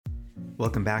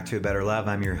Welcome back to A Better Love.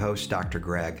 I'm your host, Dr.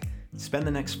 Greg. Spend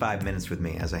the next 5 minutes with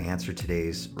me as I answer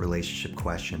today's relationship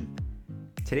question.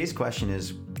 Today's question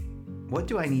is, what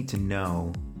do I need to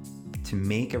know to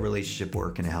make a relationship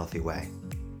work in a healthy way?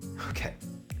 Okay,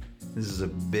 this is a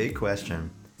big question,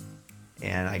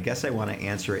 and I guess I want to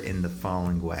answer it in the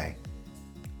following way.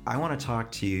 I want to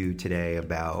talk to you today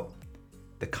about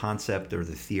the concept or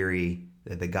the theory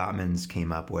that the Gottmans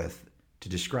came up with to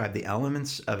describe the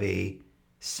elements of a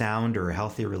sound or a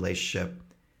healthy relationship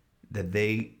that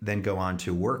they then go on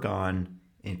to work on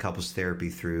in couples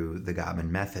therapy through the Gottman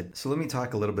method. So let me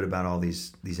talk a little bit about all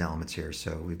these elements here.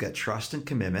 So we've got trust and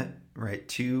commitment, right?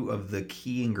 Two of the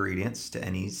key ingredients to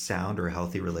any sound or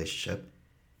healthy relationship.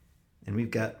 And we've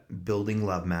got building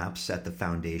love maps at the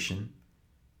foundation,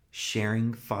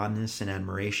 sharing fondness and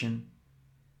admiration,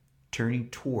 turning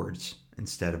towards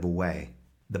instead of away,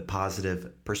 the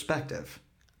positive perspective,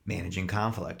 managing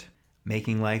conflict,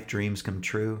 making life dreams come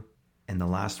true, and the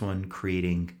last one,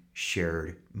 creating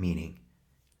shared meaning.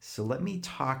 So let me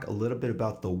talk a little bit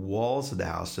about the walls of the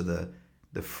house, so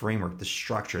the framework, the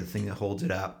structure, the thing that holds it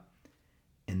up,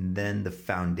 and then the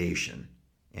foundation.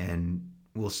 And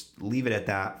we'll leave it at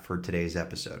that for today's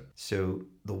episode. So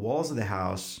the walls of the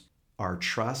house are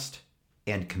trust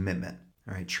and commitment.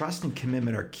 All right, trust and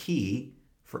commitment are key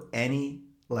for any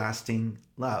lasting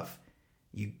love.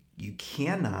 You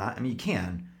cannot, you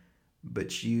can,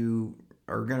 but you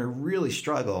are going to really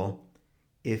struggle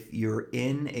if you're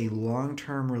in a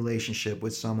long-term relationship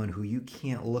with someone who you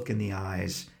can't look in the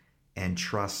eyes and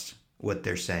trust what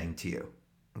they're saying to you,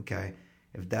 okay?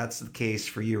 If that's the case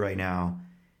for you right now,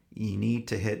 you need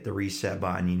to hit the reset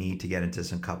button. You need to get into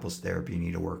some couples therapy. You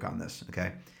need to work on this,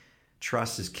 okay?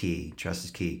 Trust is key. Trust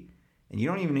is key. And you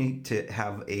don't even need to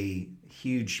have a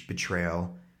huge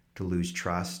betrayal to lose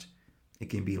trust. It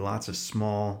can be lots of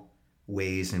small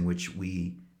ways in which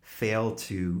we fail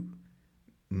to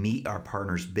meet our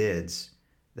partner's bids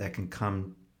that can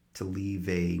come to leave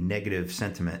a negative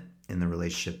sentiment in the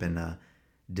relationship and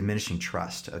diminishing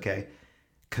trust, okay?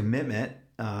 Commitment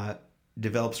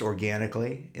develops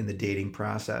organically in the dating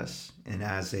process and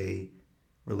as a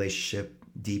relationship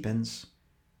deepens.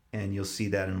 And you'll see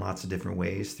that in lots of different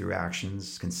ways through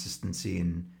actions, consistency,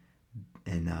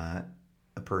 and a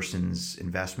person's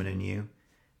investment in you,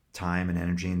 time and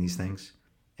energy in these things.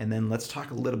 And then let's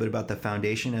talk a little bit about the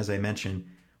foundation. As I mentioned,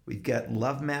 we've got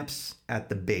love maps at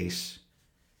the base.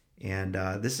 And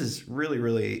this is really,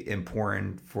 really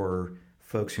important for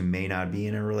folks who may not be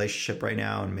in a relationship right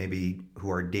now and maybe who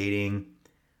are dating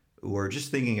or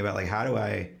just thinking about, like, how do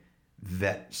I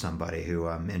vet somebody who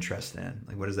I'm interested in?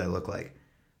 Like, what does that look like?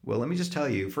 Well, let me just tell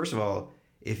you, first of all,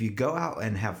 if you go out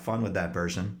and have fun with that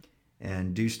person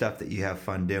and do stuff that you have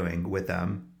fun doing with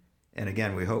them, and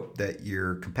again, we hope that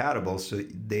you're compatible so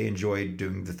they enjoy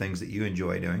doing the things that you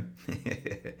enjoy doing.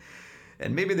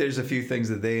 And maybe there's a few things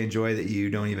that they enjoy that you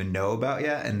don't even know about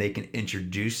yet, and they can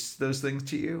introduce those things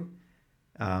to you.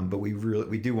 But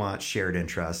we do want shared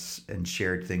interests and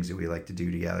shared things that we like to do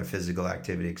together, physical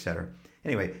activity, etc.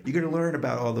 Anyway, you're going to learn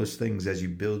about all those things as you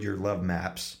build your love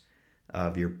maps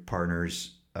of your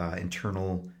partner's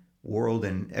internal world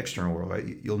and external world.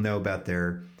 Right? You'll know about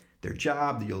their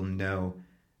job. You'll know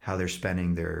how they're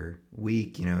spending their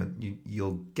week.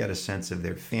 You'll get a sense of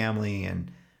their family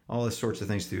and all those sorts of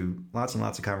things through lots and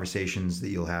lots of conversations that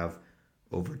you'll have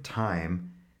over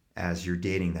time as you're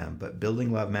dating them. But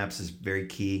building love maps is very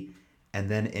key. And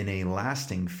then in a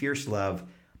lasting, fierce love,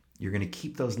 you're going to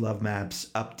keep those love maps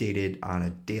updated on a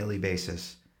daily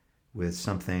basis with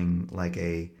something like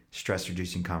a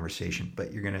stress-reducing conversation.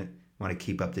 But you're going to want to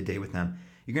keep up to date with them.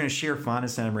 You're going to share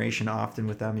fondness and admiration often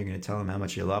with them. You're going to tell them how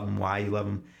much you love them, why you love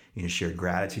them. You're going to share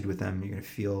gratitude with them. You're going to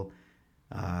feel,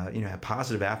 a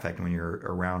positive affect when you're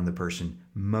around the person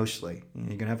mostly. You're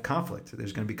going to have conflict.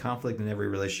 There's going to be conflict in every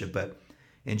relationship, but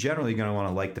in general, you're going to want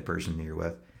to like the person that you're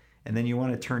with. And then you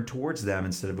want to turn towards them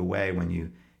instead of away when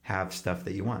you have stuff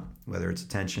that you want, whether it's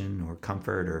attention or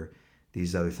comfort or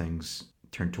these other things.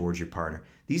 Turn towards your partner.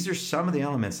 These are some of the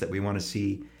elements that we want to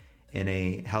see in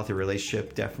a healthy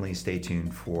relationship. Definitely stay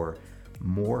tuned for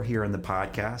more here on the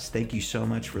podcast. Thank you so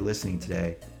much for listening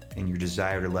today and your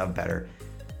desire to love better.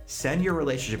 Send your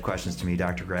relationship questions to me,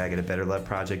 Dr. Greg, at A Better Love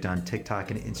Project on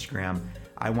TikTok and Instagram.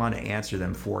 I want to answer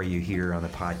them for you here on the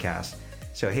podcast.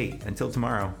 So, hey, until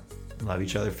tomorrow, love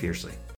each other fiercely.